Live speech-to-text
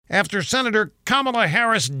After Senator Kamala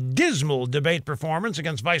Harris' dismal debate performance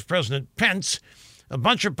against Vice President Pence, a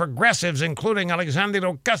bunch of progressives, including Alexandria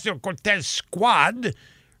Ocasio-Cortez squad,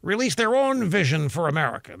 released their own vision for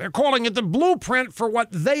America. They're calling it the blueprint for what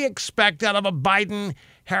they expect out of a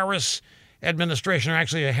Biden-Harris administration, or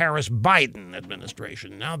actually a Harris-Biden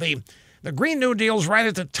administration. Now, the Green New Deal's right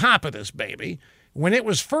at the top of this baby. When it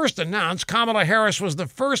was first announced, Kamala Harris was the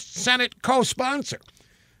first Senate co-sponsor.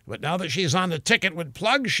 But now that she's on the ticket with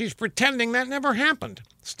Plug, she's pretending that never happened.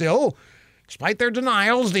 Still, despite their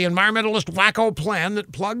denials, the environmentalist wacko plan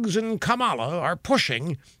that Plugs and Kamala are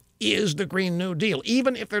pushing is the Green New Deal,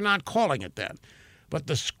 even if they're not calling it that. But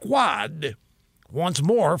the squad wants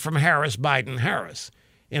more from Harris, Biden, Harris.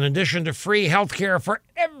 In addition to free health care for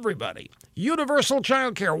everybody, universal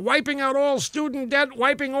child care, wiping out all student debt,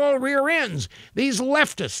 wiping all rear ends. These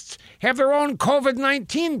leftists have their own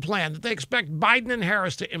COVID-19 plan that they expect Biden and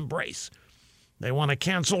Harris to embrace. They want to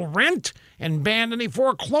cancel rent and ban any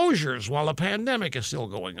foreclosures while the pandemic is still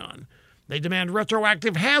going on. They demand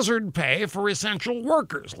retroactive hazard pay for essential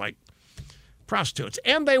workers like prostitutes.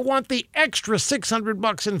 And they want the extra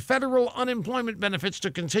 $600 in federal unemployment benefits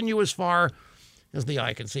to continue as far as the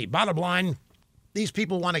eye can see. Bottom line, these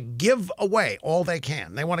people want to give away all they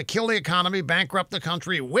can. They want to kill the economy, bankrupt the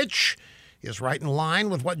country, which is right in line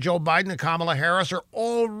with what Joe Biden and Kamala Harris are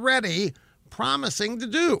already promising to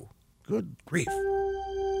do. Good grief.